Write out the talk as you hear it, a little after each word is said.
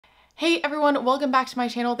Hey everyone, welcome back to my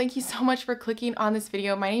channel. Thank you so much for clicking on this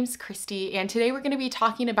video. My name's Kristi, and today we're going to be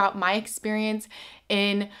talking about my experience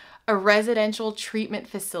in a residential treatment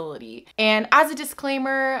facility. And as a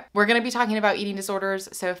disclaimer, we're going to be talking about eating disorders,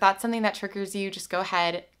 so if that's something that triggers you, just go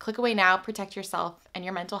ahead, click away now, protect yourself and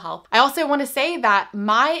your mental health. I also want to say that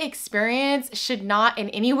my experience should not in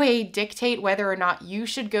any way dictate whether or not you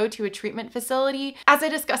should go to a treatment facility. As I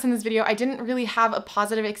discussed in this video, I didn't really have a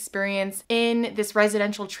positive experience in this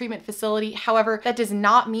residential treatment facility. However, that does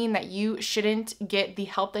not mean that you shouldn't get the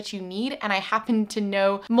help that you need. And I happen to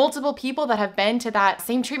know multiple people that have been to that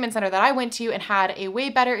same treatment center that I went to and had a way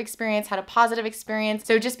better experience, had a positive experience.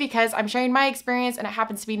 So just because I'm sharing my experience and it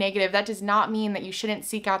happens to be negative, that does not mean that you shouldn't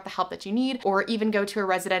seek out the help that you need or even go to a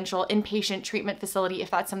residential inpatient treatment facility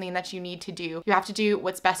if that's something that you need to do. You have to do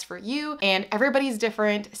what's best for you, and everybody's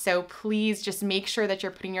different. So please just make sure that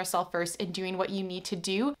you're putting yourself first and doing what you need to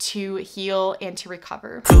do to heal and to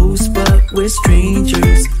recover. Close but we're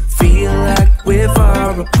strangers, feel like we're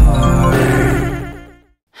far apart.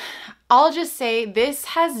 I'll just say this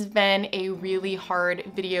has been a really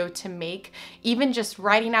hard video to make. Even just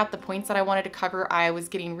writing out the points that I wanted to cover, I was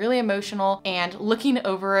getting really emotional, and looking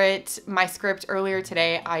over it, my script earlier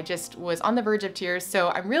today, I just was on the verge of tears. So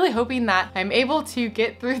I'm really hoping that I'm able to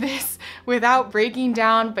get through this without breaking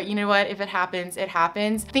down, but you know what, if it happens, it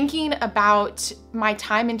happens. Thinking about my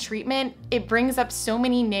time in treatment, it brings up so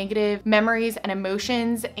many negative memories and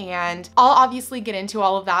emotions, and I'll obviously get into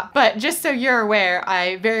all of that, but just so you're aware,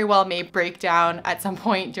 I very well may break down at some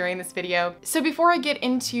point during this video. So before I get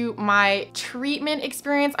into my treatment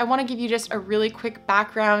experience, I want to give you just a really quick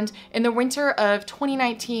background. In the winter of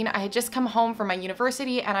 2019, I had just come home from my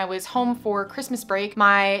university and I was home for Christmas break.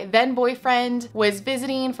 My then boyfriend was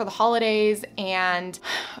visiting for the holidays, and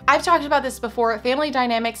I've talked about this before. Family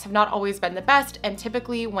dynamics have not always been the best, and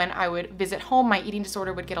typically when I would visit home, my eating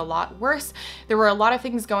disorder would get a lot worse. There were a lot of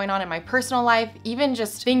things going on in my personal life, even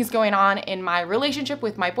just things going on in my relationship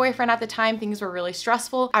with my boyfriend at the time. Things were really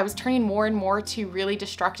stressful. I was turning more and more to really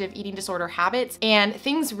destructive eating disorder habits, and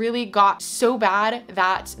things really got so bad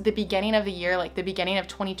that the beginning of the year, like the beginning of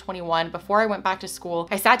 2021, before I went back to school,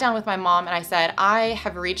 I sat down with my mom and I said, I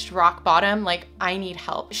have reached rock bottom, like I need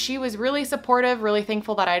help. She was really supportive, really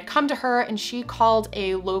thankful that I had come to her, and she called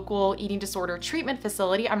a local eating disorder treatment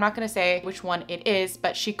facility. I'm not gonna say which one it is,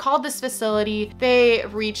 but she called this facility. They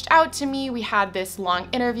reached out to me. We had this long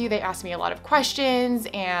interview. They asked me a lot of questions,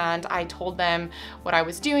 and I told them what I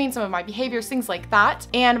was doing, some of my behaviors, things like that.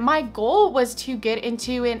 And my goal was to get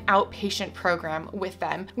into an outpatient program with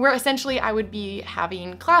them, where essentially I would be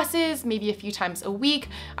having classes maybe a few times a week.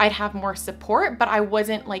 I'd have more support, but I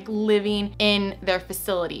wasn't like living in their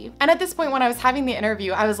facility. And at this point, when I was having the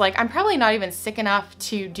interview, I was like, I'm probably not even sick enough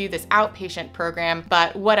to do this outpatient program,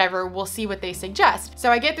 but whatever, we'll see what they suggest.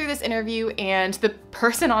 So I get through this interview, and the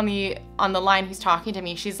person on the line who's talking to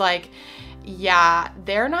me, she's like, yeah,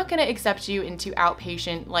 they're not gonna accept you into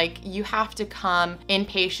outpatient. Like, you have to come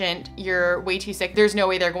inpatient. You're way too sick. There's no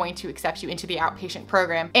way they're going to accept you into the outpatient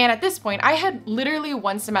program. And at this point, I had literally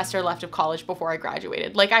 1 semester left of college before I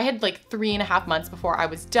graduated. Like, I had like 3.5 months before I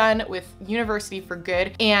was done with university for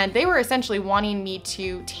good. And they were essentially wanting me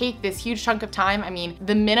to take this huge chunk of time. I mean,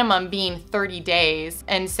 the minimum being 30 days.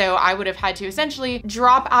 And so I would have had to essentially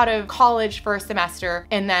drop out of college for a semester,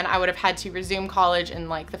 and then I would have had to resume college in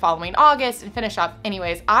like the following August and finish up.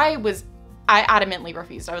 Anyways, I adamantly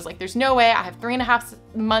refused. I was like, there's no way. I have 3.5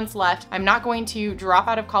 months left. I'm not going to drop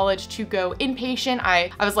out of college to go inpatient.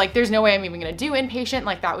 I was like, there's no way I'm even gonna do inpatient.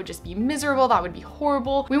 Like, that would just be miserable. That would be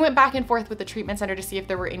horrible. We went back and forth with the treatment center to see if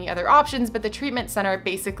there were any other options, but the treatment center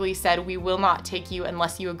basically said, we will not take you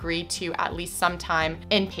unless you agree to at least some time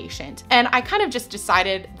inpatient. And I kind of just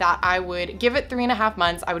decided that I would give it 3.5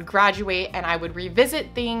 months. I would graduate and I would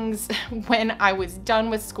revisit things when I was done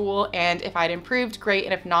with school. And if I'd improved, great.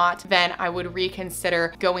 And if not, then I would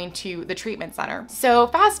reconsider going to the treatment center. So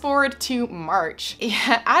fast forward to March.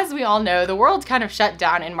 As we all know, the world kind of shut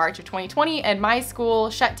down in March of 2020, and my school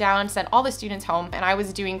shut down, sent all the students home, and I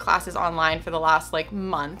was doing classes online for the last like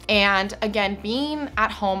month. And again, being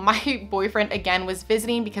at home, my boyfriend again was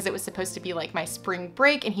visiting because it was supposed to be like my spring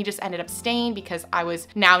break, and he just ended up staying because I was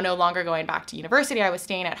now no longer going back to university. I was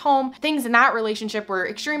staying at home. Things in that relationship were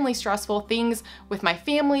extremely stressful. Things with my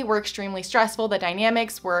family were extremely stressful. The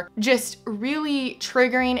dynamics were just really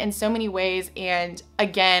triggering in so many ways. And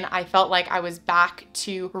again, I felt like I was back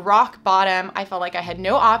to rock bottom. I felt like I had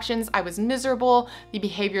no options. I was miserable. The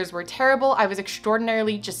behaviors were terrible. I was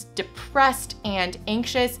extraordinarily just depressed and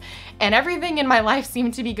anxious, and everything in my life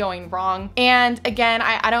seemed to be going wrong. And again,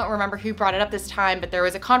 I don't remember who brought it up this time, but there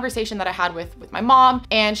was a conversation that I had with my mom,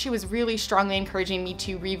 and she was really strongly encouraging me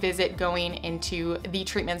to revisit going into the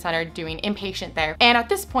treatment center, doing inpatient there. And at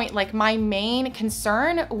this point, like, my main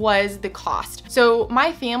concern was the cost. So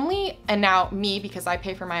my family, and now me, because I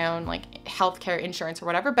pay for my own like healthcare insurance or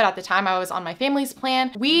whatever, but at the time I was on my family's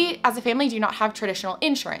plan. We as a family do not have traditional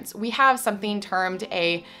insurance. We have something termed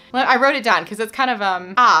I wrote it down because it's kind of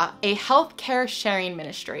a healthcare sharing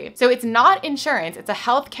ministry. So it's not insurance, it's a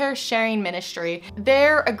healthcare sharing ministry.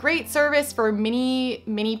 They're a great service for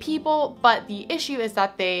many people, but the issue is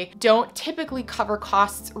that they don't typically cover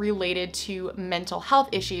costs related to mental health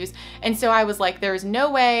issues. And so I was like, there's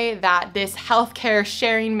no way that this healthcare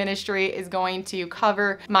sharing ministry is going to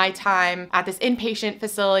cover my time at this inpatient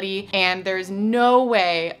facility, and there's no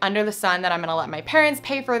way under the sun that I'm gonna let my parents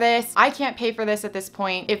pay for this. I can't pay for this at this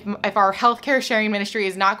point. If our healthcare sharing ministry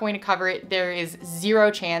is not going to cover it, there is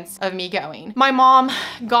zero chance of me going. My mom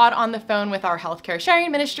got on the phone with our healthcare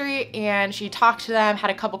sharing ministry, and she talked to them, had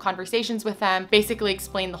a couple conversations with them, basically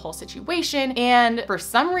explained the whole situation, and for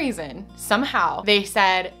some reason, somehow, they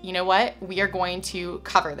said, you know what, we are going to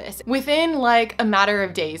cover this. Within like a matter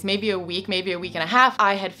of days, maybe a week and a half,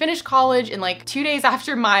 I had finished college, and like 2 days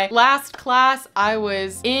after my last class, I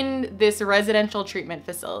was in this residential treatment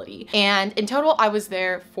facility. And in total, I was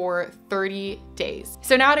there for 30 days.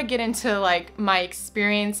 So now to get into like my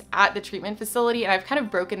experience at the treatment facility, and I've kind of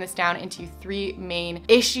broken this down into 3 main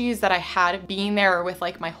issues that I had being there with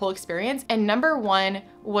like my whole experience. And number 1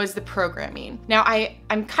 was the programming. Now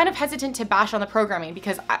I'm kind of hesitant to bash on the programming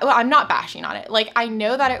because I'm not bashing on it. Like, I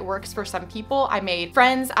know that it works for some people. I made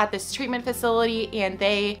friends at this treatment facility and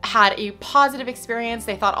they had a positive experience.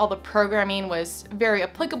 They thought all the programming was very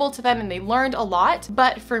applicable to them and they learned a lot.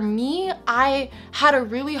 But for me, I had a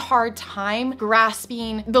really hard time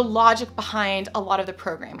grasping the logic behind a lot of the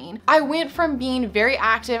programming. I went from being very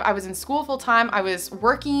active. I was in school full time. I was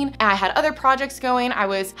working and I had other projects going. I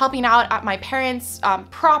was helping out at my parents'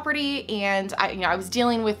 property, and I was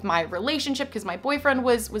dealing with my relationship because my boyfriend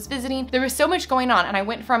was visiting. There was so much going on, and I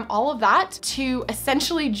went from all of that to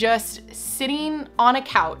essentially just sitting on a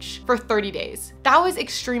couch for 30 days. That was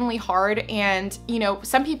extremely hard, and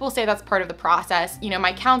some people say that's part of the process.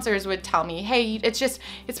 My counselors would tell me, hey,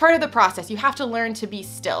 it's part of the process. You have to learn to be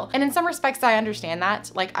still. And in some respects, I understand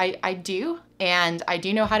that. Like, I do. And I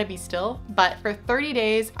do know how to be still, but for 30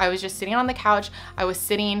 days, I was just sitting on the couch. I was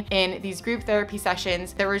sitting in these group therapy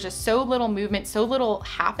sessions. There was just so little movement, so little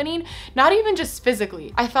happening, not even just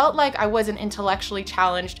physically. I felt like I wasn't intellectually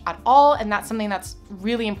challenged at all, and that's something that's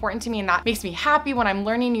really important to me, and that makes me happy when I'm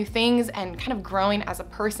learning new things and kind of growing as a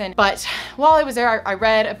person. But while I was there, I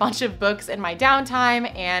read a bunch of books in my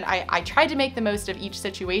downtime, and I tried to make the most of each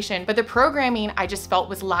situation, but the programming I just felt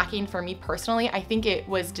was lacking for me personally. I think it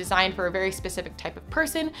was designed for a very specific type of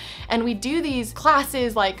person, and we do these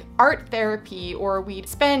classes like art therapy, or we'd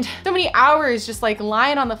spend so many hours just like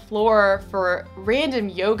lying on the floor for random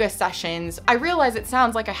yoga sessions. I realize it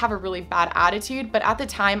sounds like I have a really bad attitude, but at the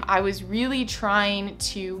time I was really trying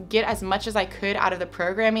to get as much as I could out of the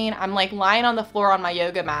programming. I'm like lying on the floor on my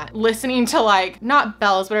yoga mat, listening to like, not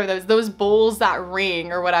bells, whatever those bowls that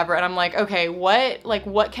ring or whatever. And I'm like, okay, what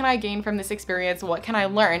can I gain from this experience? What can I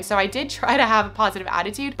learn? So I did try to have a positive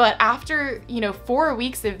attitude, but after 4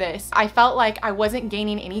 weeks of this, I felt like I wasn't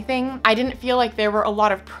gaining anything. I didn't feel like there were a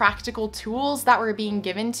lot of practical tools that were being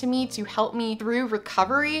given to me to help me through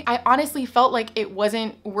recovery. I honestly felt like it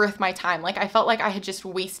wasn't worth my time. Like, I felt like I had just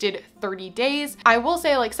wasted 30 days. I will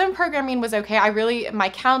say, like, some programming was okay. My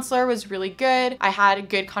counselor was really good. I had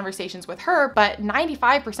good conversations with her, but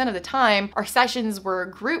 95% of the time, our sessions were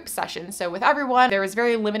group sessions. So with everyone, there was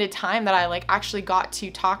very limited time that I actually got to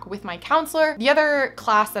talk with my counselor. The other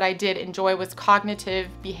class that I did enjoy was cognitive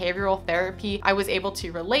behavioral therapy. I was able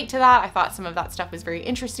to relate to that. I thought some of that stuff was very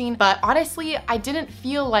interesting, but honestly, I didn't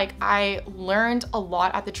feel like I learned a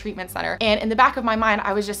lot at the treatment center. And in the back of my mind,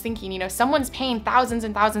 I was just thinking, someone's paying thousands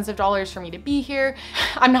and thousands of dollars for me to be here.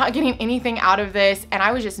 I'm not getting anything out of this. And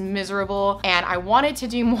I was just miserable, and I wanted to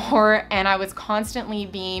do more. And I was constantly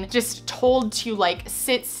being just told to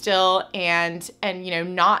sit still and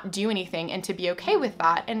not do anything, and to be okay with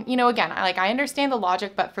that. And again, I understand the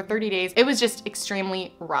logic, but for 30 days, days. It was just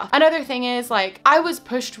extremely rough. Another thing is, like, I was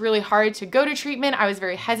pushed really hard to go to treatment. I was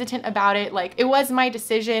very hesitant about it. Like, it was my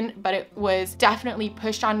decision, but it was definitely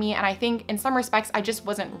pushed on me. And I think in some respects, I just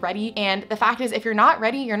wasn't ready. And the fact is, if you're not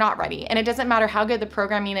ready, you're not ready. And it doesn't matter how good the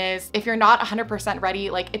programming is. If you're not 100% ready,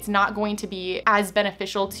 like, it's not going to be as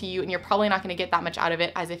beneficial to you, and you're probably not going to get that much out of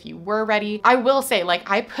it as if you were ready. I will say, like,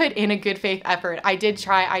 I put in a good faith effort. I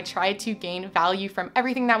tried to gain value from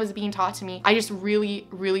everything that was being taught to me. I just really,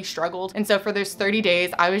 really struggled. And so for those 30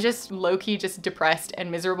 days, I was just low-key just depressed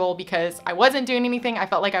and miserable because I wasn't doing anything. I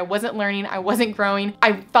felt like I wasn't learning. I wasn't growing.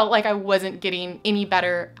 I felt like I wasn't getting any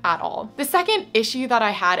better at all. The second issue that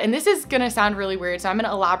I had, and this is gonna sound really weird, so I'm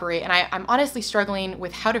gonna elaborate, and I'm honestly struggling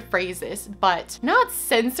with how to phrase this, but not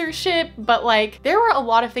censorship, but like there were a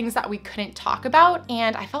lot of things that we couldn't talk about,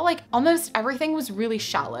 and I felt like almost everything was really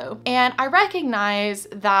shallow. And I recognize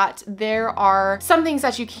that there are some things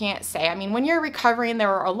that you can't say. I mean, when you're recovering,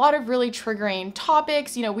 there are a lot of really triggering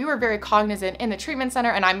topics. You know, we were very cognizant in the treatment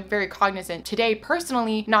center, and I'm very cognizant today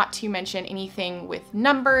personally not to mention anything with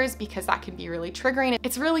numbers because that can be really triggering.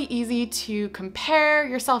 It's really easy to compare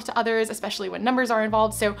yourself to others, especially when numbers are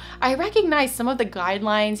involved. So I recognize some of the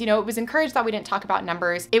guidelines. You know, it was encouraged that we didn't talk about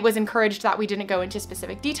numbers. It was encouraged that we didn't go into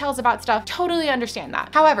specific details about stuff. Totally understand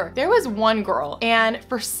that. However, there was one girl, and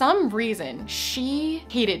for some reason, she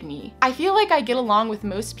hated me. I feel like I get along with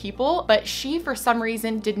most people, but she, for some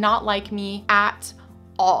reason, did not like me at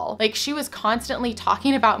all. Like, she was constantly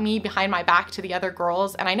talking about me behind my back to the other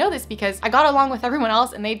girls. And I know this because I got along with everyone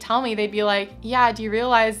else, and they'd tell me, they'd be like, yeah, do you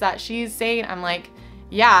realize that she's saying, I'm like,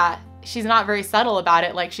 yeah, she's not very subtle about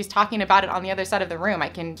it. Like, she's talking about it on the other side of the room. I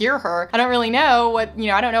can hear her. I don't really know what, you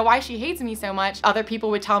know, I don't know why she hates me so much. Other people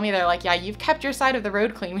would tell me, they're like, yeah, you've kept your side of the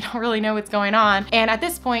road clean. We don't really know what's going on. And at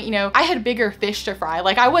this point, you know, I had bigger fish to fry.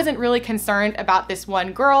 Like, I wasn't really concerned about this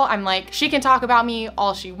one girl. I'm like, she can talk about me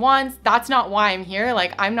all she wants. That's not why I'm here.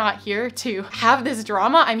 Like, I'm not here to have this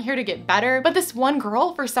drama. I'm here to get better. But this one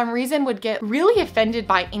girl, for some reason, would get really offended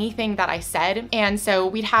by anything that I said. And so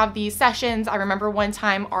we'd have these sessions. I remember one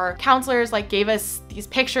time our counselors like gave us these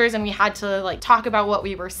pictures, and we had to like talk about what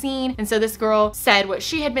we were seeing. And so this girl said what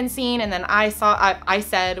she had been seeing, and then I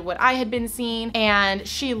said what I had been seeing. And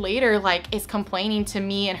she later like is complaining to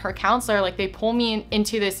me and her counselor. Like, they pull me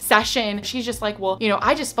into this session. She's just like, well, you know,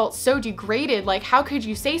 I just felt so degraded. Like, how could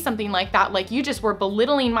you say something like that? Like, you just were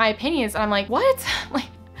belittling my opinions. And I'm like, what? Like,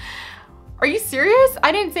 are you serious?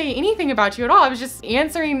 I didn't say anything about you at all. I was just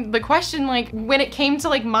answering the question, like, when it came to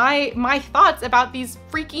like my thoughts about these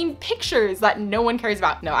freaking pictures that no one cares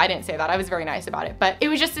about. No, I didn't say that. I was very nice about it, but it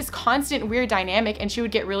was just this constant weird dynamic, and she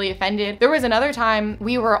would get really offended. There was another time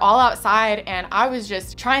we were all outside, and I was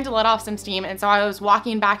just trying to let off some steam. And so I was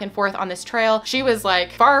walking back and forth on this trail. She was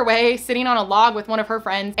like far away, sitting on a log with one of her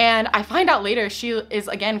friends. And I find out later she is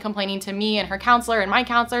again complaining to me and her counselor and my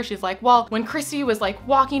counselor. She's like, well, when Kristi was like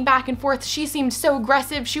walking back and forth, she seemed so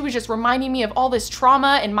aggressive. She was just reminding me of all this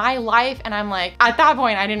trauma in my life. And I'm like, at that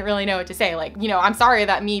point, I didn't really know what to say. Like, you know, I'm sorry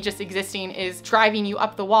that me just existing is driving you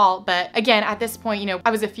up the wall. But again, at this point, you know,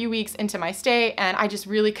 I was a few weeks into my stay, and I just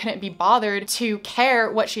really couldn't be bothered to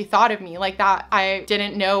care what she thought of me. Like, that I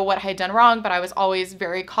didn't know what I had done wrong, but I was always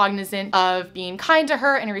very cognizant of being kind to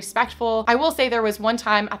her and respectful. I will say there was one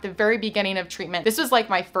time at the very beginning of treatment. This was like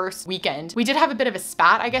my first weekend. We did have a bit of a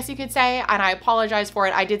spat, I guess you could say, and I apologize for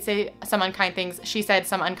it. I did say some unkind things. She said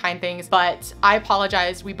some unkind things, but I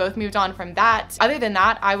apologized. We both moved on from that. Other than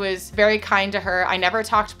that, I was very kind to her. I never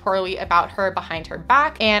talked poorly about her behind her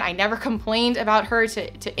back, and I never complained about her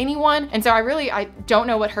to anyone. And so I don't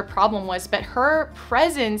know what her problem was, but her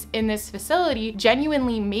presence in this facility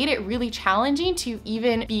genuinely made it really challenging to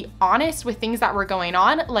even be honest with things that were going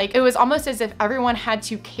on. Like, it was almost as if everyone had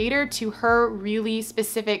to cater to her really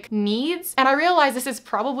specific needs. And I realize this is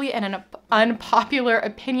probably an unpopular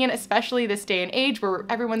opinion, especially this day and age where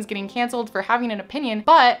everyone's getting canceled for having an opinion.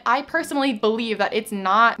 But I personally believe that it's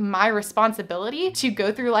not my responsibility to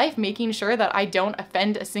go through life making sure that I don't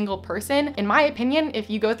offend a single person. In my opinion, if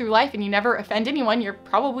you go through life and you never offend anyone, you're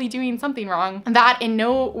probably doing something wrong. That in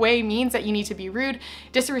no way means that you need to be rude,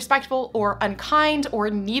 disrespectful, or unkind, or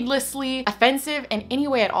needlessly offensive in any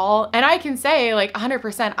way at all. And I can say like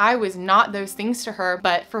 100% I was not those things to her,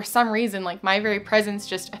 but for some reason, like, my very presence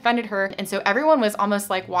just offended her. And so everyone was almost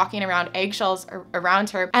like walking around around eggshells around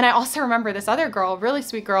her. And I also remember this other girl, really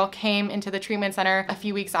sweet girl, came into the treatment center a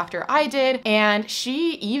few weeks after I did. And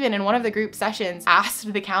she even in one of the group sessions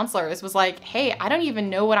asked the counselors, was like, hey, I don't even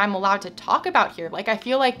know what I'm allowed to talk about here. Like, I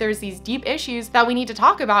feel like there's these deep issues that we need to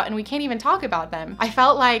talk about and we can't even talk about them. I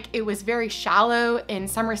felt like it was very shallow in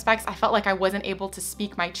some respects. I felt like I wasn't able to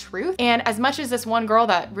speak my truth. And as much as this one girl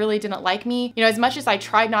that really didn't like me, you know, as much as I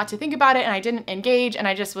tried not to think about it and I didn't engage and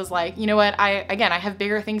I just was like, you know what, I have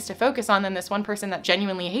bigger things to focus on than this one person that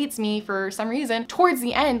genuinely hates me for some reason. Towards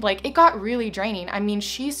the end, like, it got really draining. I mean,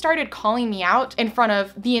 she started calling me out in front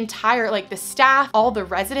of the entire, like, the staff, all the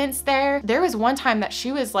residents there. There was one time that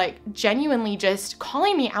she was like genuinely just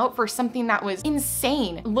calling me out for something that was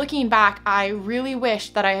insane. Looking back, I really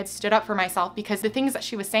wish that I had stood up for myself because the things that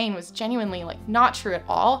she was saying was genuinely like not true at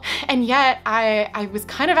all. And yet I was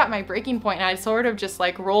kind of at my breaking point and I sort of just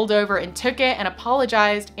like rolled over and took it and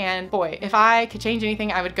apologized. And boy, if I could change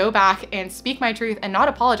anything, I would go back and speak my truth and not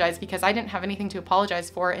apologize because I didn't have anything to apologize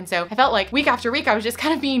for. And so I felt like week after week, I was just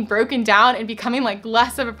kind of being broken down and becoming like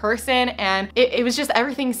less of a person. And it was just,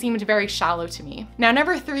 everything seemed very shallow to me. Now,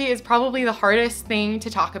 number 3 is probably the hardest thing to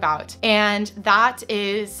talk about, and that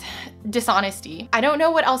is dishonesty. I don't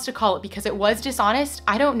know what else to call it because it was dishonest.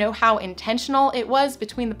 I don't know how intentional it was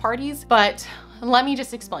between the parties, but let me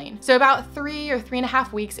just explain. So about 3 or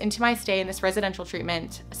 3.5 weeks into my stay in this residential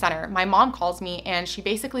treatment center, my mom calls me and she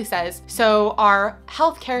basically says, so our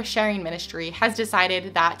healthcare sharing ministry has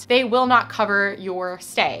decided that they will not cover your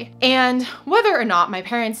stay. And whether or not my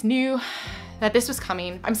parents knew that this was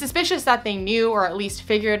coming, I'm suspicious that they knew or at least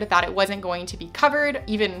figured that it wasn't going to be covered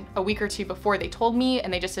even a week or two before they told me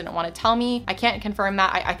and they just didn't want to tell me. I can't confirm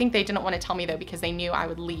that. I think they didn't want to tell me though because they knew I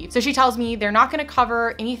would leave. So she tells me they're not going to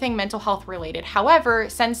cover anything mental health related. However,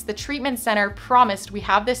 since the treatment center promised, we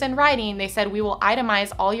have this in writing, they said we will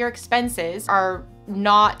itemize all your expenses. Our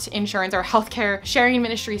not insurance or healthcare sharing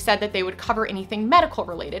ministry said that they would cover anything medical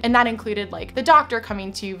related. And that included like the doctor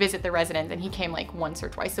coming to visit the residents, and he came like once or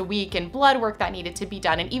twice a week, and blood work that needed to be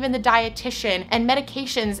done, and even the dietitian and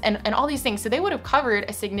medications and all these things. So they would have covered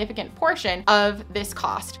a significant portion of this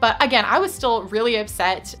cost. But again, I was still really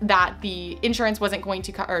upset that the insurance wasn't going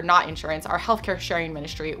to or not insurance, our healthcare sharing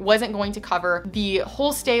ministry wasn't going to cover the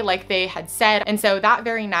whole stay like they had said. And so that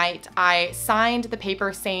very night, I signed the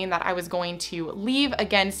paper saying that I was going to leave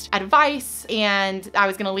against advice and I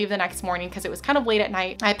was gonna leave the next morning because it was kind of late at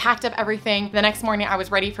night. I packed up everything. The next morning I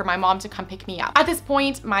was ready for my mom to come pick me up. At this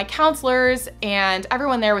point, my counselors and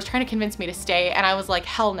everyone there was trying to convince me to stay, and I was like,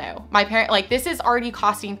 hell no. My parent, like, this is already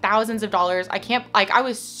costing thousands of dollars. I can't, like, I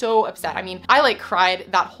was so upset. I mean, I like cried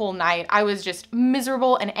that whole night. I was just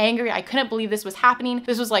miserable and angry. I couldn't believe this was happening.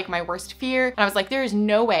 This was like my worst fear. And I was like, there is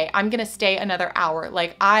no way I'm gonna stay another hour.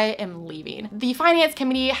 Like, I am leaving. The finance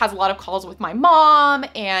committee has a lot of calls with my mom,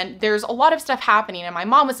 and there's a lot of stuff happening, and my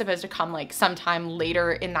mom was supposed to come like sometime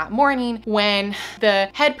later in that morning when the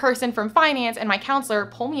head person from finance and my counselor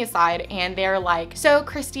pull me aside and they're like, so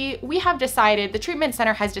Kristi, we have decided, the treatment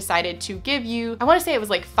center has decided to give you, I want to say it was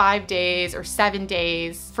like 5 days or 7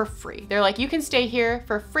 days for free. They're like, you can stay here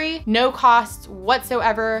for free, no costs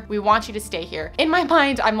whatsoever. We want you to stay here. In my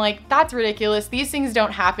mind, I'm like, that's ridiculous. These things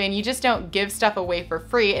don't happen. You just don't give stuff away for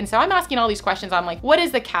free. And so I'm asking all these questions. I'm like, what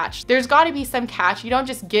is the catch? There's got to be some catch. You don't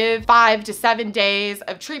just give 5 to 7 days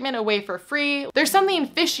of treatment away for free. There's something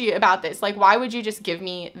fishy about this. Like, why would you just give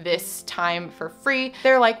me this time for free?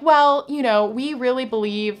 They're like, well, you know, we really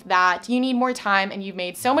believe that you need more time and you've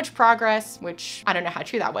made so much progress, which I don't know how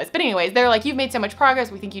true that was. But anyways, they're like, you've made so much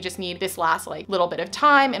progress. We think you just need this last like little bit of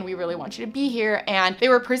time and we really want you to be here. And they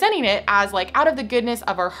were presenting it as like, out of the goodness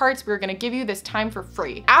of our hearts, we were gonna give you this time for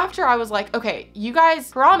free. After I was like, okay, you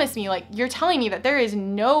guys promised me, like, you're telling me that there is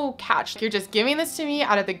no catch. You're just giving this to me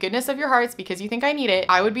out of the goodness of your hearts because you think I need it.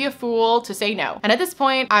 I would be a fool to say no. And at this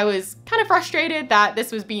point, I was kind of frustrated that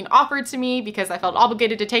this was being offered to me because I felt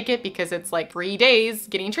obligated to take it because it's like 3 days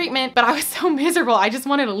getting treatment, but I was so miserable. I just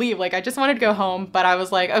wanted to leave. Like, I just wanted to go home, but I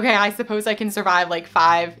was like, okay, I suppose I can survive like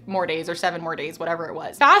 5 more days or 7 more days, whatever it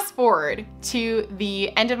was. Fast forward to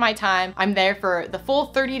the end of my time. I'm there for the full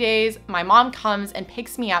 30 days. My mom comes and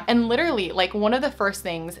picks me up, and literally, like, one of the first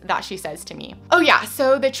things that she says to me, oh yeah,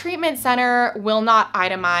 so the treatment center will not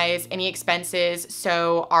itemize any expenses,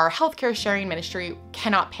 so our healthcare sharing ministry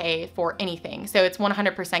cannot pay for anything. So it's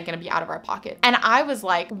 100% gonna be out of our pocket. And I was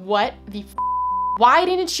like, what the why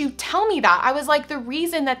didn't you tell me that? I was like, the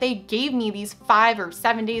reason that they gave me these 5 or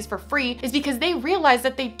 7 days for free is because they realized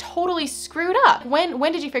that they totally screwed up. When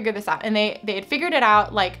did you figure this out? And they had figured it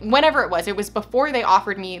out like whenever it was before they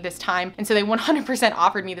offered me this time. And so they 100%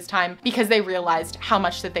 offered me this time because they realized how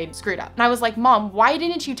much that they'd screwed up. And I was like, Mom, why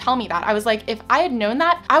didn't you tell me that? I was like, if I had known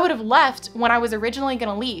that, I would have left when I was originally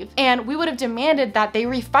gonna leave, and we would have demanded that they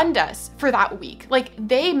refund us for that week. Like,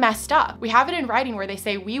 they messed up. We have it in writing where they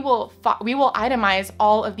say we will itemize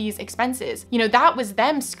all of these expenses. You know, that was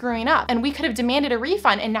them screwing up, and we could have demanded a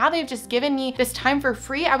refund, and now they've just given me this time for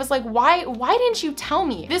free. I was like, why didn't you tell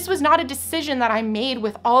me? This was not a decision that I made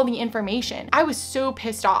with all the information. I was so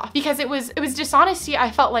pissed off because it was dishonesty.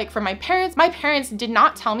 I felt like from my parents. My parents did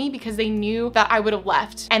not tell me because they knew that I would have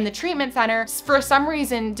left, and the treatment center for some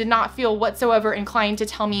reason did not feel whatsoever inclined to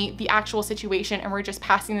tell me the actual situation, and we're just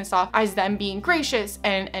passing this off as them being gracious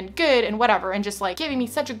and good and whatever, and just like giving me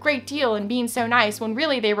such a great deal and being so nice, when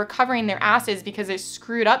really they were covering their asses because they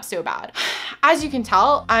screwed up so bad. As you can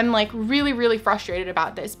tell, I'm like really frustrated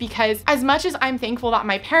about this, because as much as I'm thankful that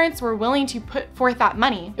my parents were willing to put forth that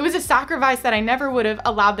money, it was a sacrifice that I never would have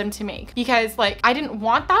allowed them to make, because like I didn't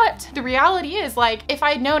want that. The reality is, like, if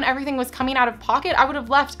I had known everything was coming out of pocket, I would have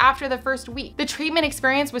left after the first week. The treatment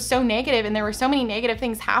experience was so negative, and there were so many negative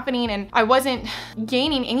things happening, and I wasn't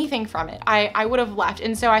gaining anything from it. I would have left.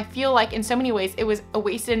 And so I feel like in so many ways it was a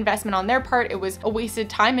wasted investment on their part. It was a wasted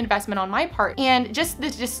time investment on my part. And just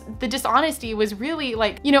the dishonesty was really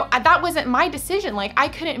like, you know, that wasn't my decision. Like, I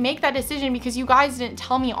couldn't make that decision because you guys didn't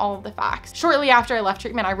tell me all of the facts. Shortly after I left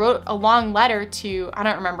treatment, I wrote a long letter to, I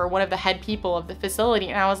don't remember, one of the head people of the facility,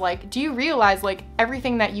 and I was like, do you realize like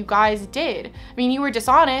everything that you guys did? I mean, you were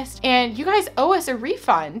dishonest, and you guys owe us a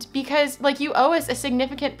refund, because like you owe us a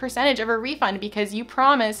significant percentage of a refund because you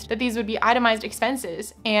promised that these would be itemized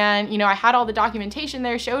expenses. And you know, I had all the documentation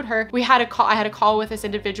there, showed her. I had a call with this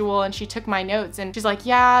individual, and she took my notes, and she's like,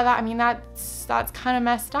 yeah, that's kind of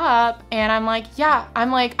messed up. And I'm like, yeah,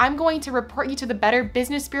 I'm going to report you to the Better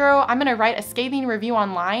Business Bureau. I'm gonna write a scathing review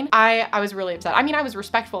online. I was really upset. I mean, I was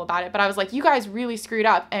respectful about it, but I was like, you guys really screwed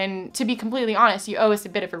up, and to be completely honest, you owe us a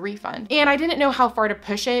bit of a refund. And I didn't know how far to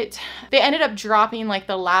push it. They ended up dropping like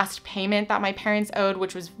the last payment that my parents owed,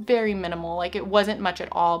 which was very minimal. Like, it wasn't much at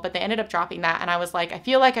all, but they ended up dropping that. And I was like, I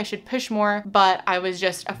feel like I should push more, but I was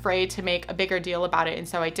just afraid to make a bigger deal about it, and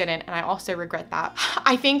so I didn't, and I also regret that.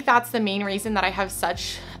 I think that's the main reason that I have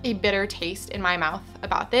such a bitter taste in my mouth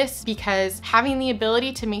about this, because having the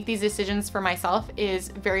ability to make these decisions for myself is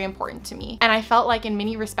very important to me. And I felt like in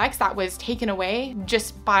many respects that was taken away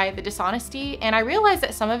just by the dishonesty. And I realized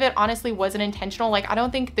that some of it honestly wasn't intentional. Like, I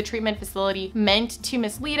don't think the treatment facility meant to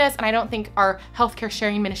mislead us, and I don't think our healthcare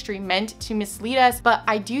sharing ministry meant to mislead us, but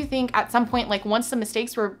I do think at some point, like once the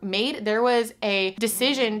mistakes were made, there was a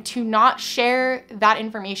decision to not share that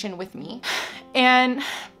information with me. And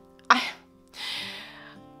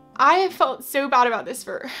I felt so bad about this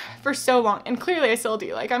for so long, and clearly I still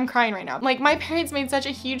do. Like, I'm crying right now. Like, my parents made such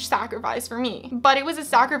a huge sacrifice for me, but it was a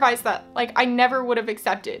sacrifice that like I never would have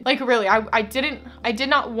accepted. Like, really, I did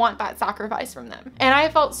not want that sacrifice from them. And I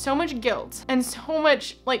felt so much guilt, and so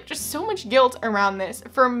much, like, just so much guilt around this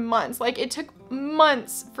for months. Like, it took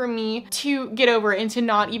months for me to get over it and to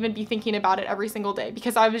not even be thinking about it every single day,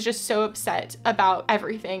 because I was just so upset about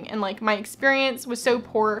everything. And like, my experience was so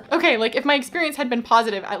poor. Okay, like if my experience had been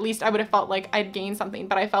positive, at least I would have felt like I'd gained something,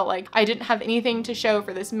 but I felt like I didn't have anything to show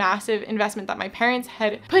for this massive investment that my parents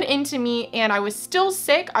had put into me. And I was still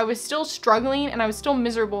sick, I was still struggling, and I was still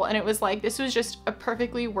miserable. And it was like, this was just a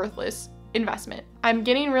perfectly worthless investment. I'm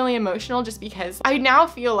getting really emotional just because I now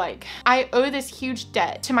feel like I owe this huge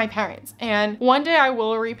debt to my parents, and one day I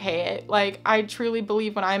will repay it. Like, I truly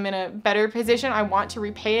believe when I'm in a better position, I want to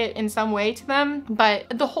repay it in some way to them.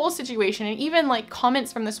 But the whole situation, and even like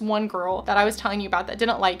comments from this one girl that I was telling you about that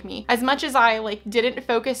didn't like me, as much as I like didn't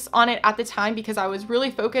focus on it at the time because I was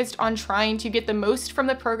really focused on trying to get the most from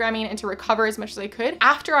the programming and to recover as much as I could,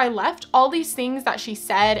 after I left, all these things that she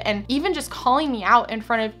said, and even just calling me out in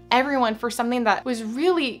front of everyone for something that was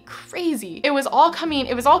really crazy. It was all coming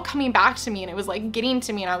back to me, and it was like getting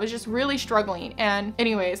to me, and I was just really struggling. And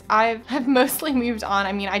anyways, I've mostly moved on.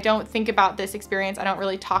 I mean, I don't think about this experience. I don't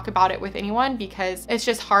really talk about it with anyone because it's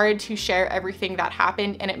just hard to share everything that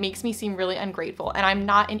happened, and it makes me seem really ungrateful. And I'm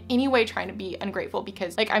not in any way trying to be ungrateful,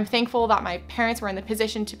 because like, I'm thankful that my parents were in the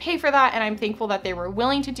position to pay for that, and I'm thankful that they were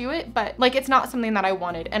willing to do it, but like, it's not something that I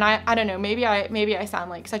wanted. And I don't know, maybe I sound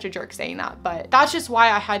like such a jerk saying that, but that's just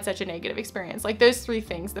why I had such a negative negative experience. Like those three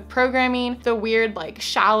things: the programming, the weird like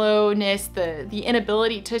shallowness, the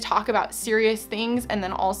inability to talk about serious things, and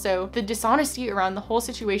then also the dishonesty around the whole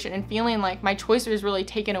situation and feeling like my choice was really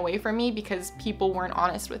taken away from me because people weren't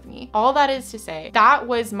honest with me. All that is to say, that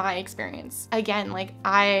was my experience. Again, like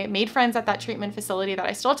I made friends at that treatment facility that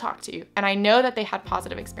I still talk to, and I know that they had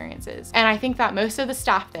positive experiences. And I think that most of the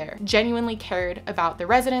staff there genuinely cared about the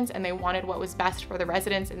residents and they wanted what was best for the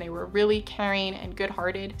residents, and they were really caring and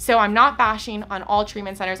good-hearted. So I'm not bashing on all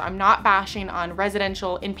treatment centers. I'm not bashing on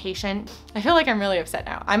residential inpatient. I feel like I'm really upset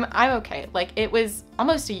now. I'm okay. Like it was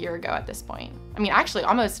almost a year ago at this point. I mean, actually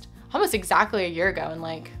almost exactly a year ago in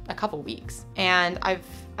like a couple weeks. And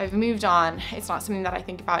I've moved on. It's not something that I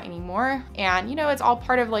think about anymore. And you know, it's all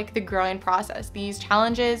part of like the growing process. These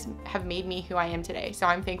challenges have made me who I am today. So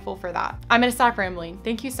I'm thankful for that. I'm gonna stop rambling.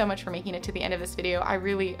 Thank you so much for making it to the end of this video. I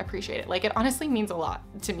really appreciate it. Like it honestly means a lot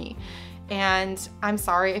to me. And I'm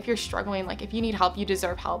sorry if you're struggling. Like if you need help, you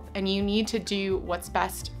deserve help, and you need to do what's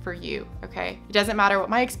best for you, okay? It doesn't matter what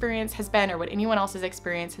my experience has been or what anyone else's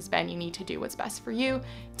experience has been. You need to do what's best for you.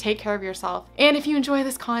 Take care of yourself. And if you enjoy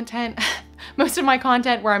this content, most of my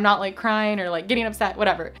content where I'm not like crying or like getting upset,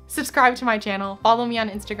 whatever, subscribe to my channel, follow me on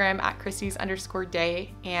Instagram at Kristi's_day,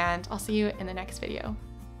 and I'll see you in the next video.